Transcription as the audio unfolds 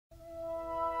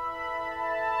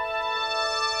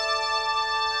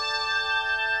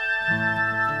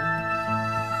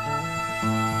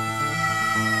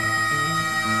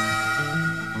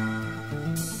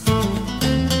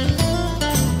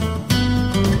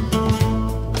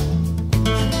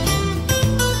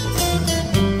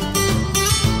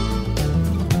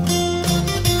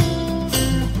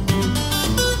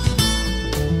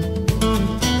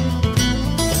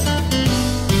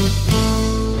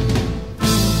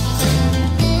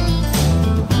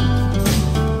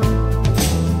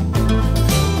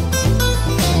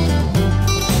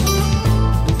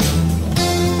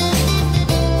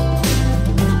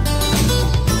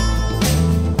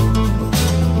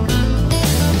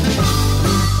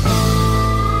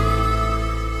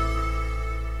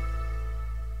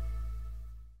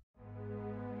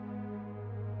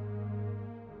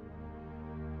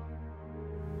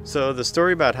So the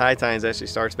story about high tines actually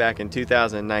starts back in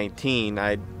 2019.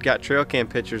 I got trail cam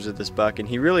pictures of this buck, and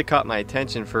he really caught my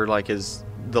attention for like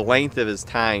the length of his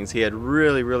tines. He had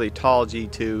really tall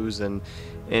G2s, and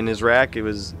in his rack it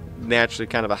was naturally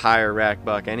kind of a higher rack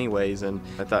buck anyways, and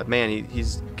I thought, man,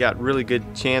 he's got really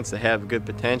good chance to have good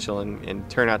potential and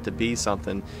turn out to be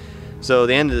something. So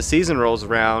the end of the season rolls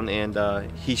around,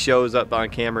 and he shows up on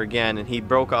camera again, and he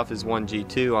broke off his one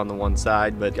G2 on the one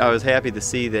side, but I was happy to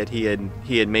see that he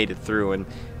had made it through. And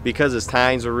because his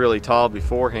tines were really tall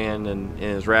beforehand and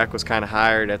his rack was kind of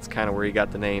higher, that's kind of where he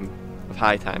got the name of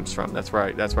high times from. That's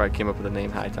where I came up with the name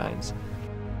high times.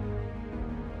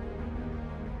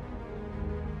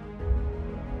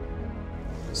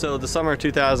 So the summer of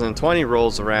 2020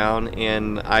 rolls around,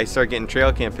 and I start getting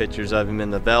trail cam pictures of him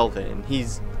in the velvet, and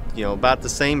he's, you know, about the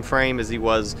same frame as he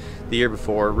was the year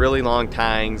before. Really long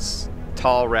tines,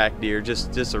 tall rack deer,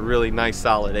 just a really nice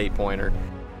solid 8-pointer.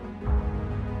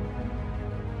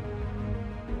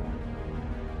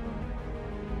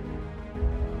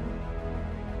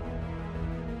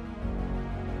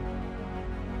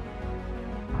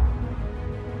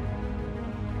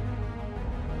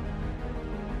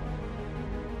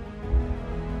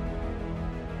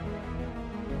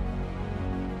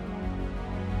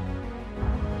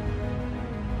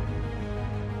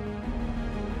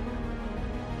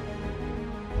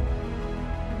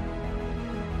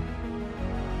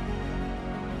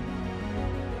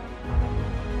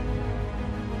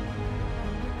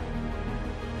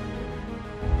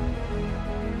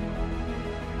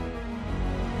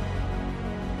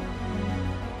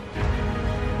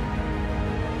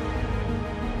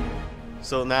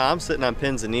 So now I'm sitting on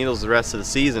pins and needles the rest of the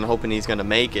season, hoping he's going to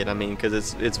make it. I mean,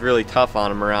 because it's really tough on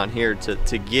him around here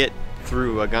to get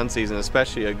through a gun season,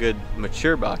 especially a good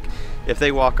mature buck. If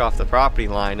they walk off the property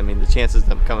line, I mean, the chances of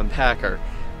them coming back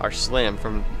are slim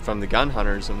from the gun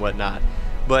hunters and whatnot.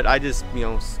 But I just, you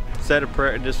know, said a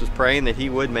prayer, just was praying that he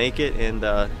would make it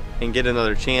and get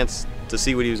another chance to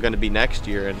see what he was going to be next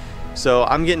year. And so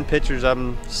I'm getting pictures of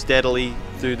him steadily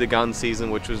through the gun season,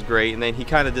 which was great. And then he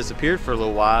kind of disappeared for a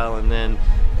little while, and then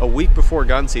a week before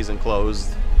gun season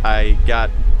closed, I got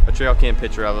a trail cam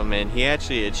picture of him, and he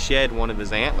actually had shed one of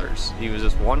his antlers. He was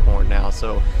just one horn now,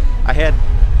 so I had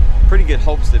pretty good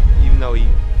hopes that even though he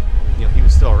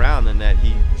was still around and that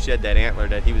he shed that antler,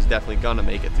 that he was definitely gonna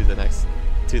make it through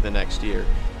the next year.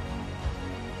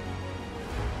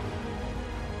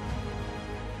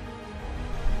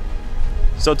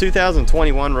 So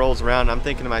 2021 rolls around, and I'm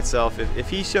thinking to myself, if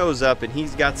he shows up and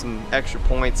he's got some extra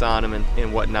points on him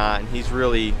and whatnot, and he's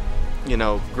really, you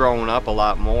know, growing up a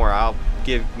lot more, I'll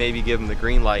maybe give him the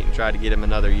green light and try to get him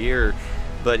another year.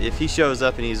 But if he shows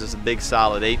up and he's just a big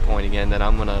solid 8-point again, then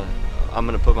I'm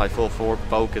gonna put my full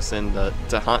focus into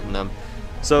hunting him.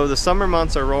 So the summer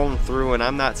months are rolling through, and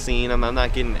I'm not seeing him. I'm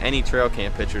not getting any trail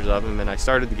cam pictures of him, and I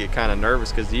started to get kind of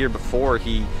nervous because the year before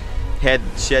he had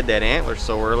shed that antler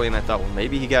so early, and I thought, well,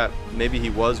 maybe he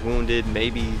was wounded,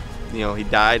 maybe, you know, he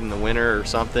died in the winter or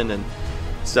something, and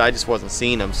so I just wasn't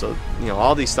seeing him. So, you know,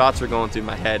 all these thoughts were going through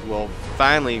my head. Well,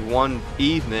 finally one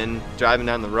evening driving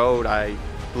down the road, I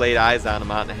laid eyes on him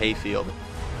out in a hayfield.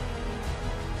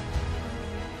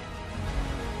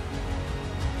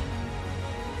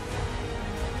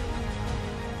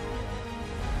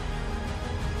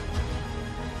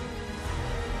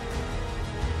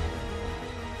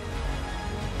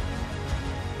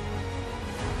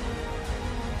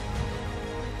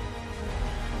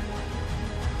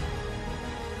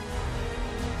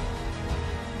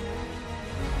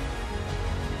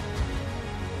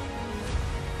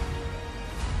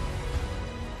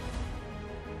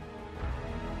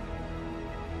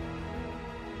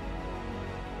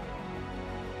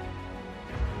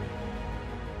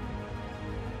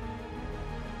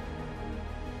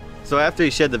 So after he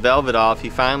shed the velvet off, he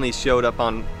finally showed up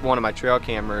on one of my trail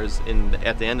cameras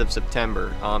at the end of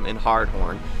September in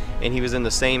Hardhorn, and he was in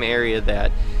the same area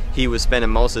that he was spending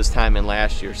most of his time in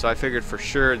last year. So I figured for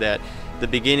sure that the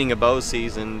beginning of bow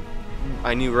season,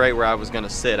 I knew right where I was going to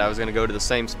sit. I was going to go to the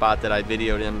same spot that I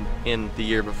videoed him in the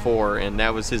year before, and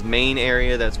that was his main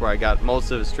area. That's where I got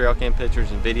most of his trail cam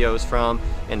pictures and videos from,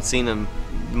 and seen him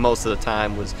most of the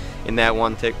time was in that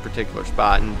one particular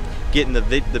spot. And getting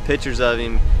the pictures of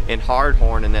him in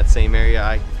Hardhorn in that same area,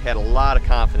 I had a lot of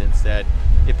confidence that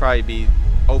it'd probably be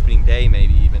opening day,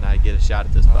 maybe even I'd get a shot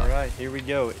at this buck. All right, here we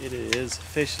go. It is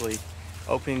officially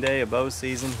opening day of bow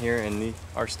season here in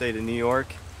our state of New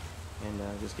York, and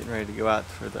just getting ready to go out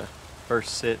for the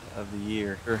first sit of the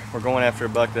year. We're going after a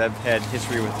buck that I've had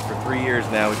history with for 3 years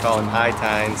now. We call him High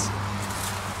Tines.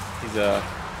 He's a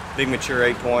big mature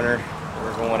 8-pointer that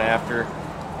we're going after.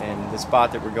 And the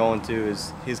spot that we're going to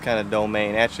is his kind of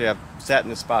domain. Actually, I've sat in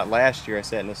this spot last year. I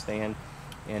sat in the stand,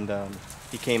 and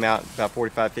he came out about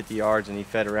 45-50 yards, and he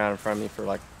fed around in front of me for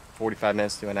like 45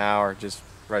 minutes to an hour, just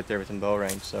right there within bow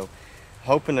range. So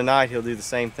hoping tonight he'll do the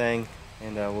same thing,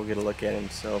 and we'll get a look at him.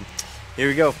 So here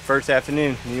we go, first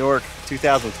afternoon, New York,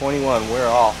 2021. We're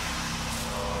off.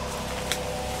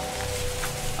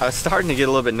 I was starting to get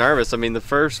a little bit nervous. I mean, the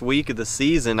first week of the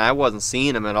season, I wasn't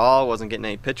seeing him at all. Wasn't getting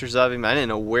any pictures of him. I didn't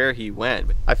know where he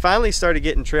went. I finally started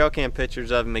getting trail cam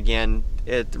pictures of him again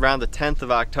at around the 10th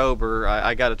of October.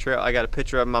 I got a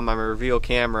picture of him on my reveal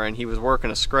camera, and he was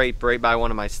working a scrape right by one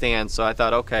of my stands. So I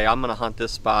thought, okay, I'm gonna hunt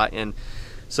this spot. And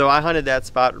so I hunted that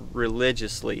spot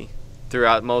religiously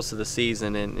throughout most of the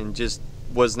season, and just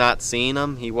was not seeing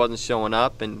him. He wasn't showing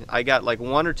up, and I got like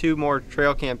 1 or 2 more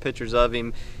trail cam pictures of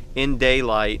him in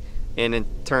daylight, and it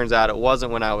turns out it wasn't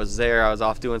when I was there. I was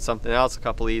off doing something else a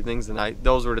couple evenings, and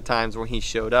those were the times when he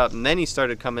showed up. And then he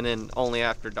started coming in only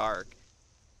after dark.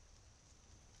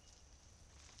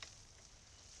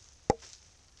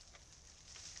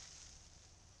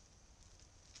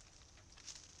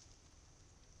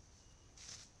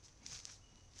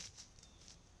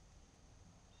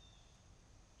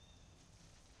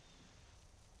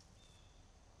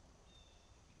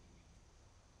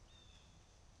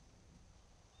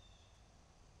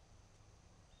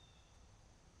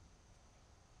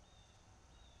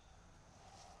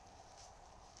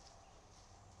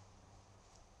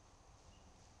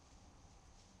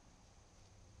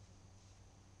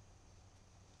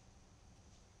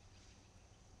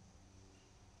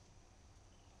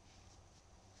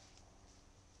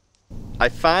 I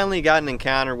finally got an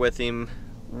encounter with him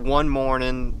one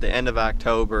morning, the end of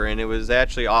October, and it was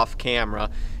actually off camera.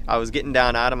 I was getting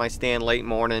down out of my stand late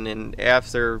morning, and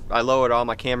after I lowered all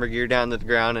my camera gear down to the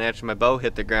ground and after my bow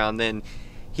hit the ground, then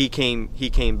he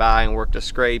came by and worked a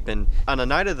scrape. And on the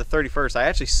night of the 31st, I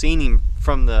actually seen him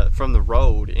from the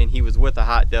road, and he was with a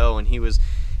hot doe, and he was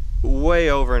way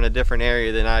over in a different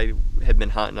area than I had been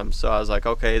hunting him. So I was like,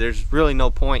 okay, there's really no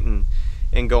point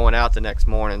in going out the next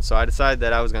morning. So I decided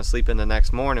that I was going to sleep in the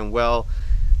next morning. Well,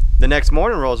 the next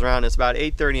morning rolls around, it's about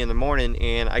 8:30 in the morning,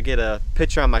 and I get a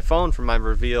picture on my phone from my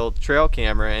revealed trail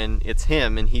camera, and it's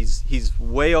him, and he's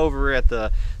way over at the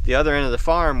other end of the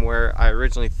farm where I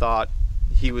originally thought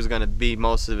he was going to be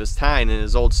most of his time, in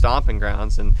his old stomping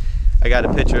grounds. And I got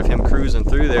a picture of him cruising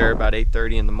through there about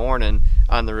 8:30 in the morning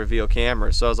on the reveal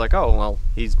camera. So I was like, oh, well,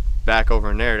 he's back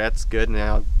over in there, that's good, and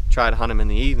I'll try to hunt him in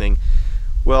the evening.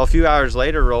 Well, a few hours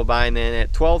later roll by, and then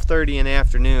at 12:30 in the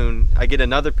afternoon, I get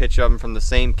another picture of him from the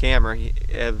same camera,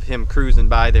 of him cruising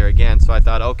by there again. So I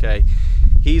thought, okay,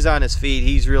 he's on his feet,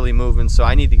 he's really moving, so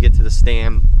I need to get to the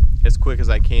stand as quick as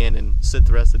I can and sit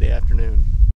the rest of the afternoon.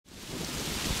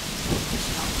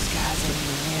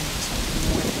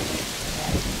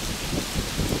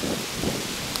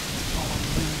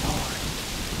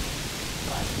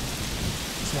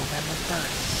 November 1st,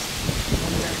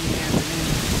 1:30 in the afternoon.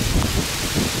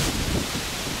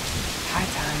 High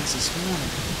times this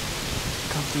morning.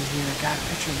 Come through here, I got a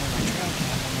picture of him on my trail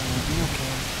cam, on my reveal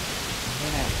cam, and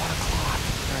then at 1 o'clock,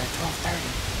 or at 12:30,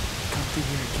 come through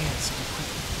here again. So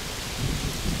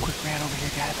quick ran over here,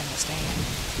 got up in the stand,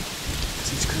 because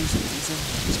he's cruising pretty good.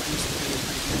 It's really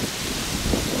windy.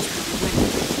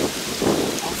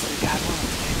 Hopefully God willing,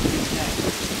 today will be today.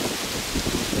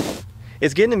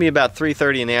 It's getting to be about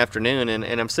 3:30 in the afternoon, and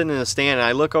I'm sitting in the stand, and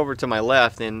I look over to my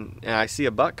left, and I see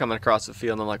a buck coming across the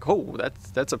field, and I'm like, oh,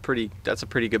 that's a pretty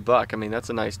good buck. I mean,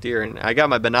 that's a nice deer. And I got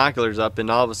my binoculars up, and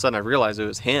all of a sudden I realized it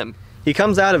was him. He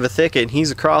comes out of a thicket, and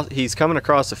he's coming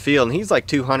across the field, and he's like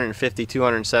 250,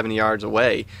 270 yards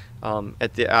away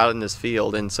out in this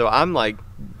field. And so I'm like,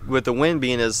 with the wind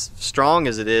being as strong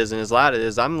as it is and as loud as it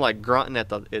is, I'm like grunting at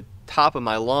the top of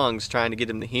my lungs trying to get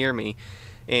him to hear me.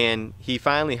 And he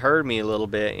finally heard me a little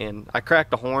bit, and I cracked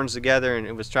the horns together, and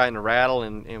it was trying to rattle,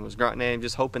 and was grunting at him,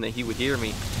 just hoping that he would hear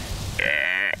me.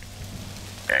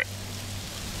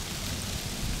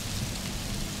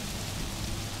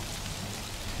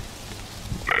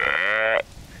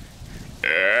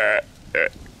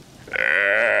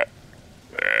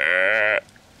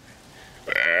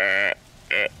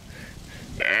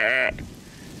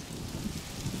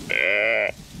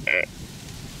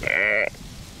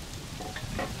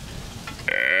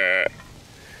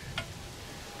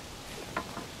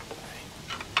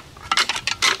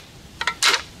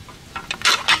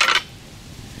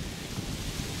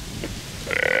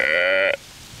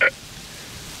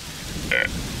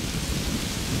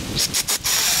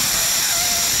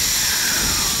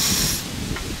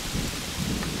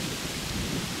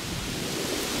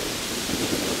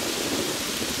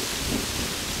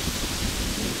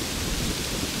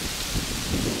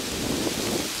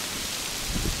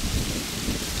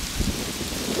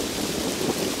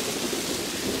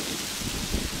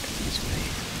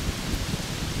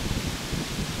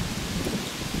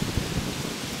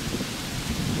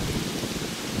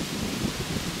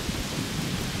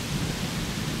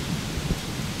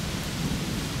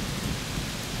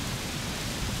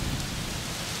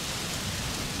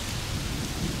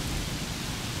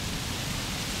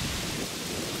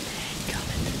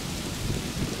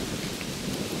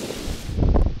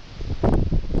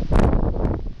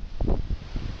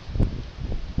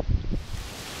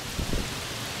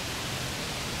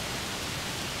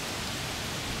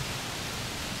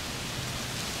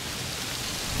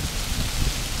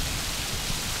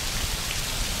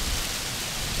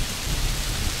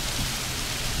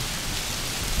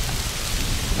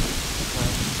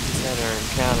 our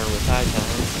encounter with high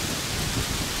times.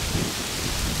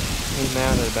 Came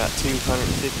out at about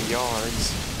 250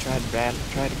 yards. Tried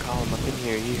to call him up in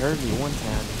here. He heard me one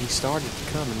time. He started to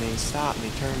come and then he stopped and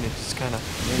he turned and just kind of,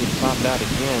 then he popped out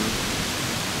again.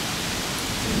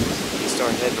 He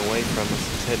started heading away from us.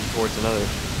 He's heading towards the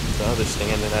other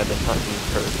stand that I've been hunting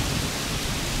for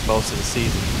most of the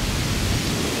season.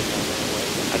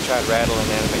 I tried rattling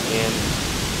at him again.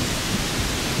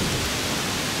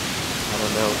 I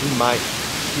don't know. He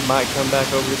might come back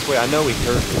over this way. I know he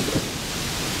heard me, but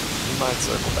he might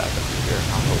circle back up here.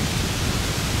 I hope.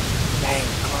 Dang,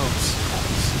 close.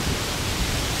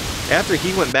 After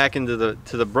he went back into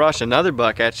the brush, another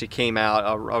buck actually came out.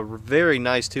 A very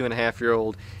nice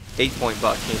 2.5-year-old 8-point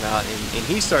buck came out, and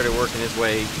he started working his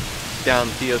way down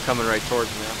the field, coming right towards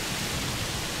me now.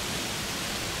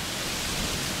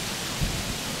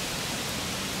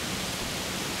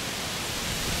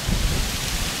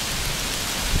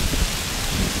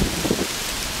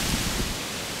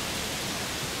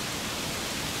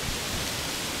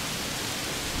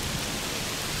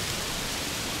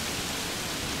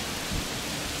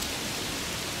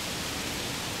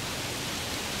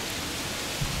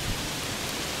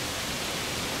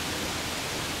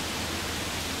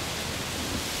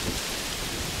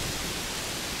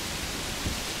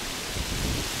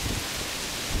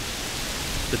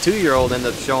 The 2-year-old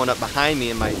ended up showing up behind me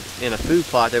in a food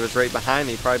plot that was right behind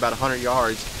me, probably about 100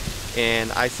 yards,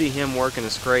 and I see him working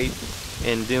a scrape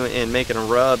and making a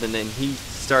rub, and then he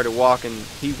started walking.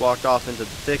 He walked off into the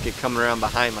thicket, coming around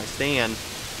behind my stand,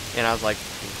 and I was like,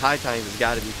 high times has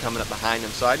got to be coming up behind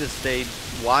him. So I just stayed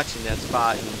watching that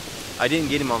spot, and I didn't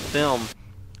get him on film,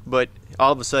 but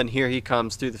all of a sudden here he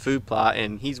comes through the food plot,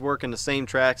 and he's working the same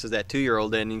tracks as that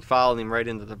 2-year-old did, and he followed him right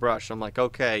into the brush. So I'm like,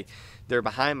 okay, they're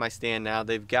behind my stand now.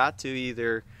 They've got to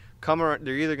either come around,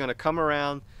 they're either going to come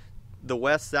around the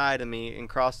west side of me and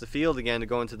cross the field again to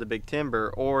go into the big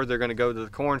timber, or they're going to go to the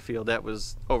cornfield that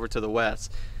was over to the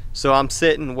west. So I'm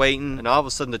sitting waiting, and all of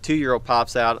a sudden the 2-year-old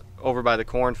pops out over by the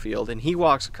cornfield, and he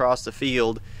walks across the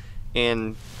field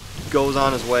and goes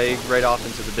on his way right off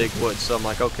into the big woods. So I'm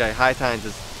like, okay, high times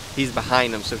he's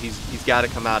behind him, so he's got to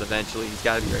come out eventually. He's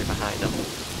got to be right behind him.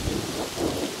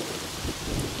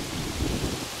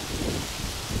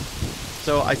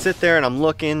 So I sit there and I'm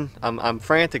looking, I'm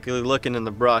frantically looking in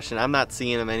the brush, and I'm not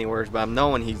seeing him anywhere, but I'm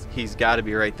knowing he's got to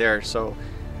be right there. So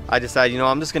I decide,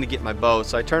 I'm just going to get my bow.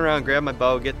 So I turn around, grab my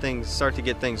bow, start to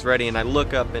get things ready, and I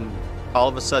look up, and all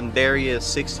of a sudden there he is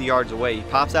 60 yards away. He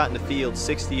pops out in the field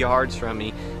 60 yards from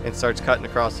me and starts cutting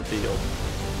across the field.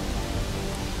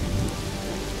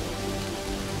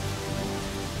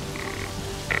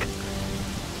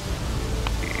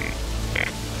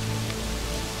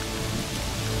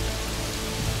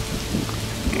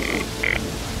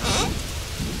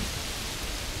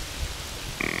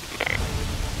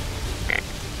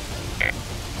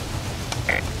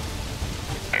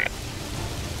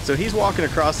 So he's walking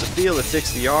across the field at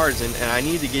 60 yards, and I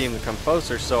need to get him to come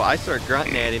closer. So I start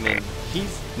grunting at him, and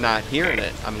he's not hearing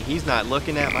it. I mean, he's not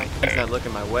looking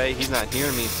my way. He's not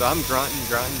hearing me. So I'm grunting,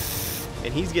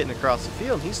 and he's getting across the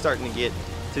field. He's starting to get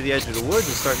to the edge of the woods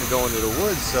and starting to go into the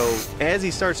woods. So as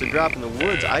he starts to drop in the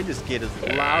woods, I just get as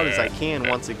loud as I can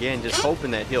once again, just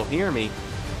hoping that he'll hear me.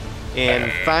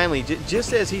 And finally,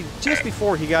 just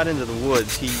before he got into the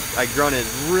woods, I grunted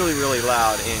really, really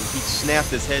loud, and he snapped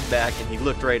his head back and he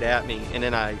looked right at me, and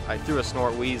then I threw a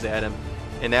snort wheeze at him,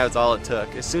 and that was all it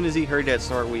took. As soon as he heard that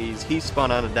snort wheeze, he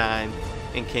spun on a dime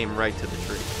and came right to the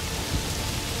tree.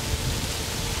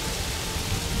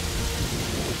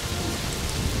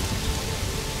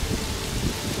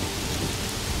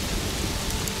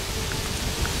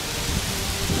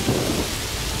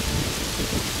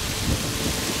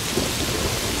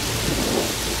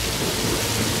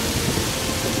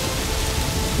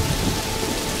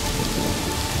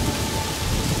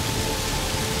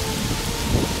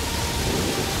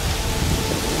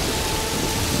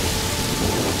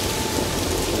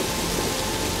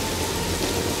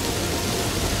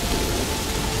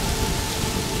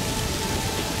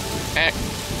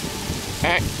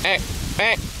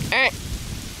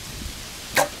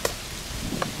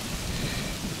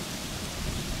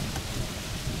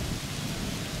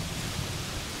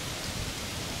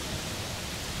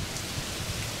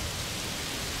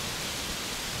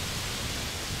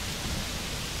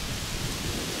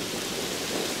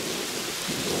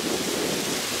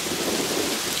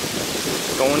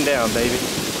 Going down, baby.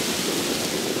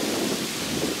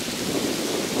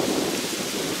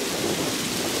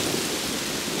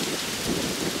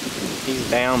 He's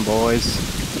down, boys.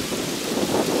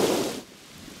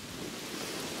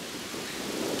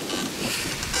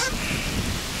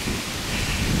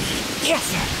 Yes,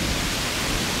 sir.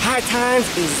 High times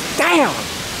is down.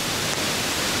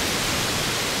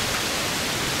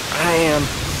 I am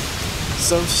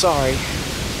so sorry.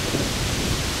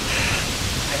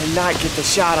 I did not get the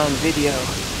shot on video.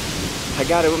 I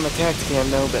got it with my tactacam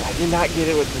though, but I did not get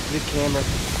it with the good camera.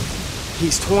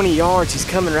 He's 20 yards. He's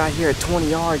coming right here at 20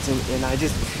 yards, and I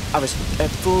was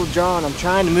at full draw, and I was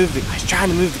trying to move the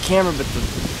camera, but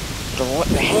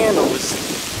the handle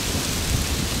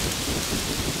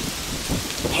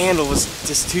was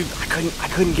just too. I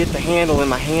couldn't get the handle in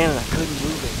my hand, and I couldn't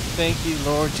move it. Thank you,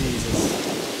 Lord Jesus.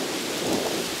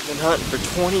 Been hunting for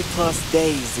 20 plus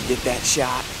days to get that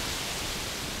shot.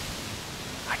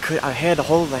 I had to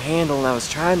hold the handle, and I was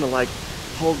trying to like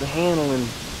hold the handle and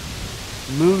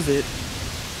move the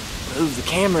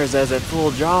cameras as at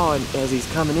full draw and as he's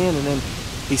coming in, and then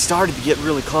he started to get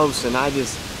really close, and oh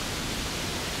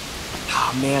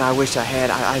man, I wish I had.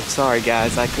 I'm sorry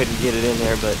guys, I couldn't get it in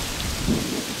there, but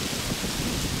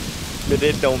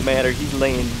it don't matter. He's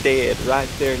laying dead right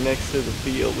there next to the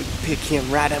field. We can pick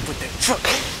him right up with the truck.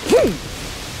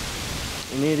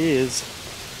 And it is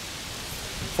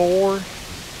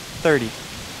 4:30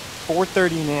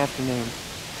 in the afternoon.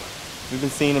 We've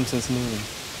been seeing him since noon.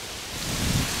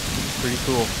 Pretty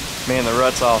cool. Man, the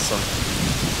rut's awesome.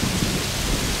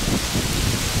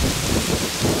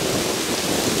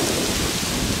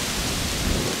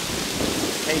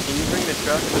 Hey, can you bring the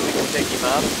truck so we can take him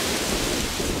up?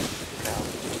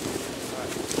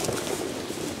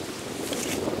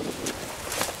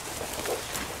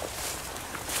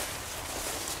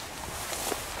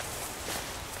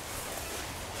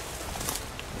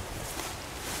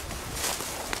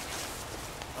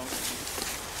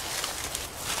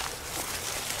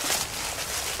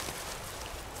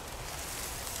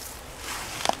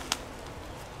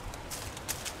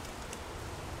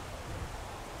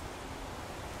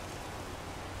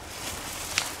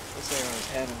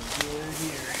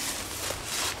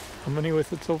 How many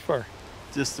with it so far?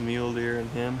 Just the mule deer and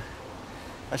him.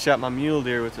 I shot my mule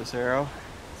deer with this arrow.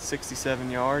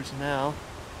 67 yards now.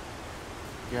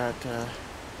 Got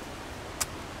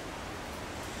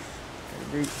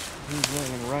he's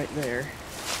laying right there.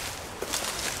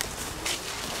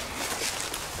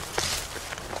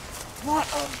 What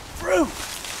a brute!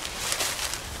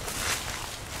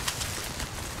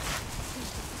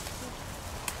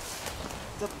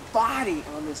 The body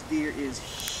on this deer is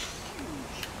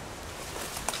huge.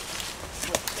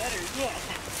 But better yet,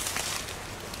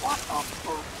 what a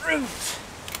brute!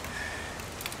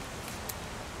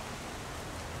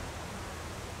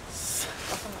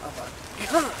 Son of a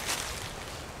gun!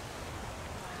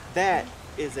 That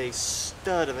is a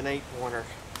stud of an 8-pointer.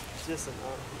 Just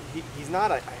he's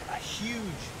not a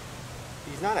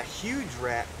huge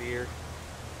rat deer.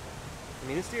 I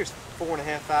mean, this deer's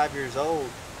 4.5, 5 years old.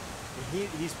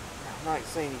 He's, I'm not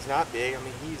saying he's not big. I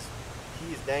mean, he's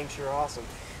dang sure awesome.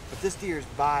 But this deer's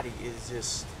body is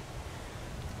just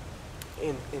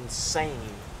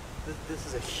insane. This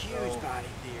is a huge body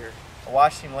deer. I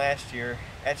watched him last year.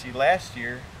 Actually, last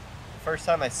year, the first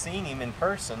time I seen him in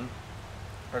person,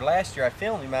 or last year, I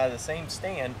filmed him out of the same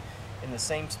stand in the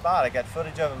same spot. I got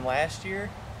footage of him last year.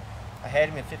 I had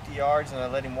him at 50 yards and I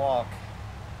let him walk.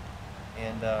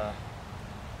 And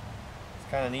it's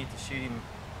kind of neat to shoot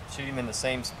him in the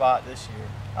same spot this year.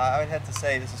 I would have to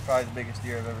say this is probably the biggest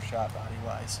deer I've ever shot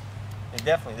body-wise. And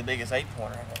definitely the biggest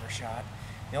 8-pointer I've ever shot.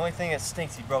 The only thing that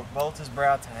stinks, he broke both his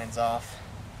brow tines off.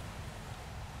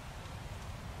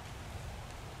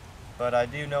 But I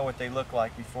do know what they look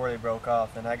like before they broke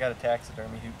off, and I got a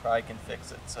taxidermy who probably can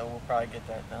fix it, so we'll probably get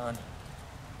that done.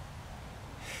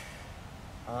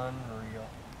 Unreal.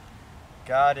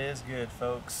 God is good,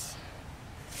 folks.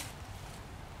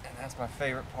 And that's my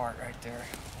favorite part right there.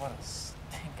 What a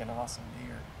stinking awesome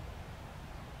deer.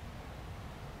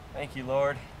 Thank you,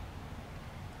 Lord.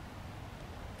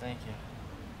 Thank you.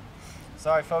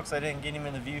 Sorry, folks, I didn't get him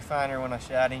in the viewfinder when I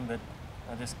shot him, but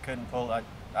I just couldn't pull it.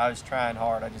 I was trying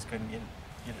hard. I just couldn't get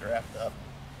it wrapped up.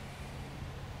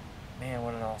 Man,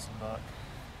 what an awesome buck.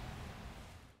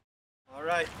 All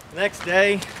right, next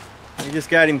day, we just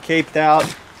got him caped out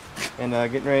and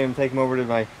getting ready to take him over to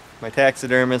my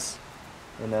taxidermist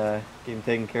and get him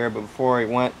taken care of. But before he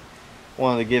went,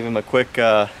 wanted to give him a quick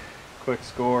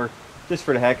score, just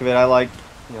for the heck of it. I like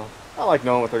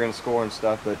knowing what they're going to score and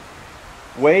stuff. But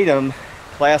weighed him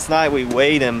last night. We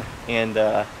weighed him,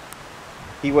 and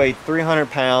he weighed 300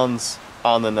 pounds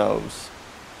on the nose.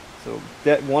 So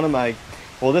that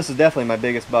this is definitely my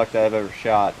biggest buck that I've ever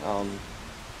shot,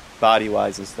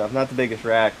 body-wise and stuff. Not the biggest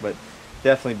rack, but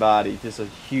definitely body. Just a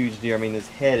huge deer. I mean, his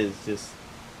head is just,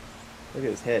 look at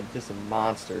his head, just a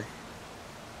monster.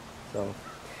 So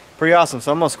pretty awesome.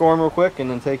 So I'm gonna score him real quick and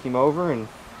then take him over, and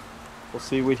we'll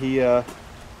see what he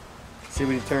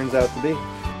turns out to be.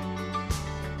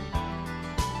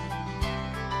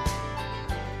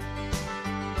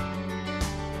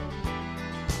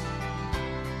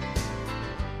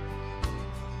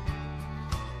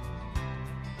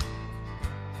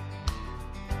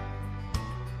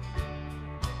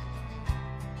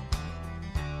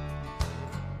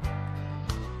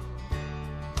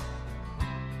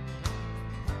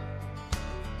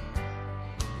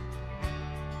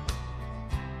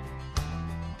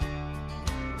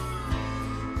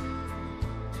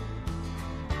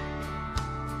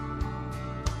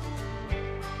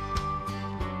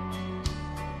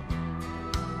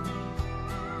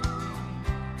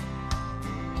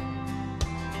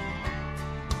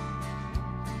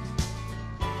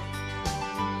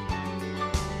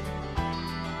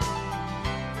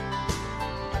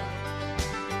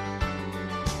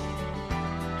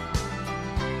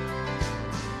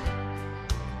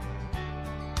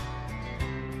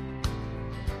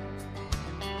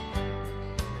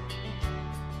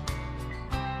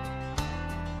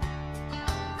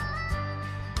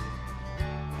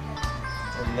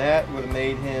 And that would have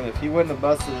made him, if he wouldn't have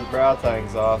busted his brow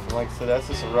tines off, and like I said, that's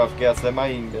just a rough guess, that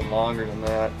might even been longer than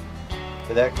that.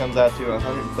 But that comes out to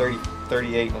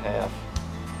 138 and a half.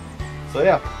 So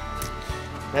yeah,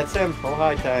 that's him, all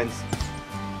high tines.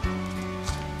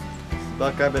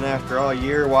 Buck I've been after all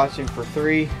year, watching for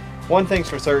 3. One thing's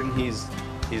for certain, he's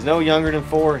no younger than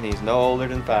 4 and he's no older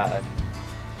than 5.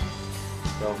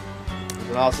 So it was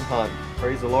an awesome hunt.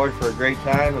 Praise the Lord for a great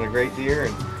time and a great deer,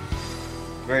 and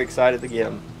very excited to get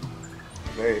him.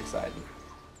 Very excited.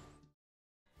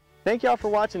 Thank y'all for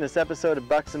watching this episode of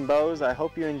Bucks and Bows. I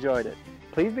hope you enjoyed it.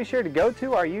 Please be sure to go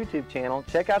to our YouTube channel,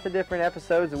 check out the different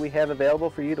episodes that we have available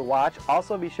for you to watch.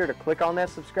 Also be sure to click on that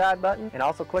subscribe button and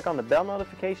also click on the bell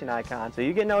notification icon so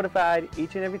you get notified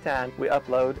each and every time we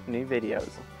upload new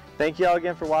videos. Thank you all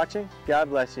again for watching. God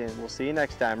bless you, and we'll see you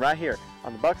next time right here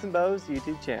on the Bucks and Bows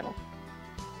YouTube channel.